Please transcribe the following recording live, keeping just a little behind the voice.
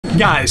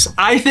Guys,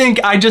 I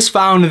think I just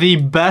found the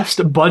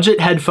best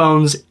budget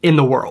headphones in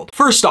the world.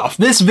 First off,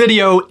 this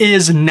video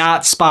is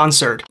not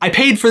sponsored. I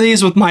paid for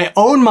these with my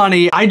own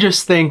money. I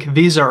just think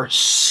these are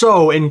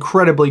so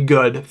incredibly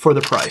good for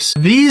the price.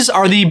 These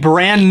are the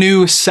brand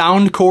new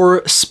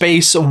Soundcore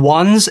Space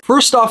Ones.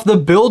 First off, the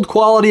build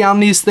quality on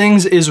these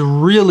things is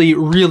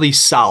really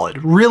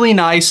solid. Really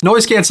nice.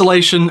 Noise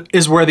cancellation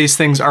is where these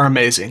things are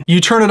amazing. You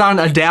turn it on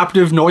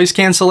adaptive noise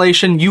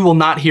cancellation, you will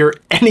not hear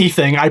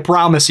anything, I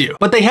promise you.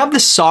 But they have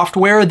this software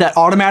that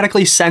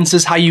automatically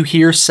senses how you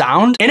hear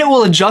sound, and it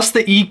will adjust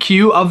the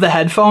EQ of the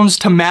headphones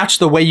to match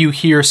the way you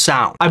hear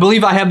sound. I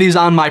believe I have these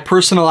on my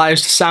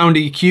personalized sound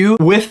EQ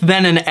with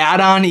then an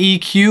add-on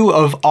EQ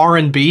of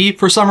R&B.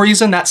 For some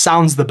reason, that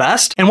sounds the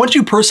best. And once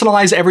you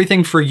personalize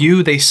everything for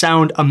you, they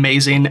sound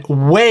amazing,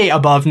 way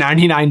above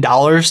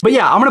 $99. But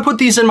yeah, I'm gonna put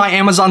these in my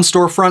Amazon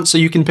storefront so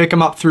you can pick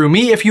them up through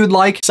me if you'd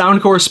like.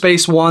 Soundcore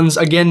Space Ones,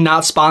 again,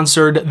 not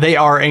sponsored. They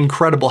are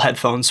incredible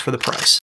headphones for the price.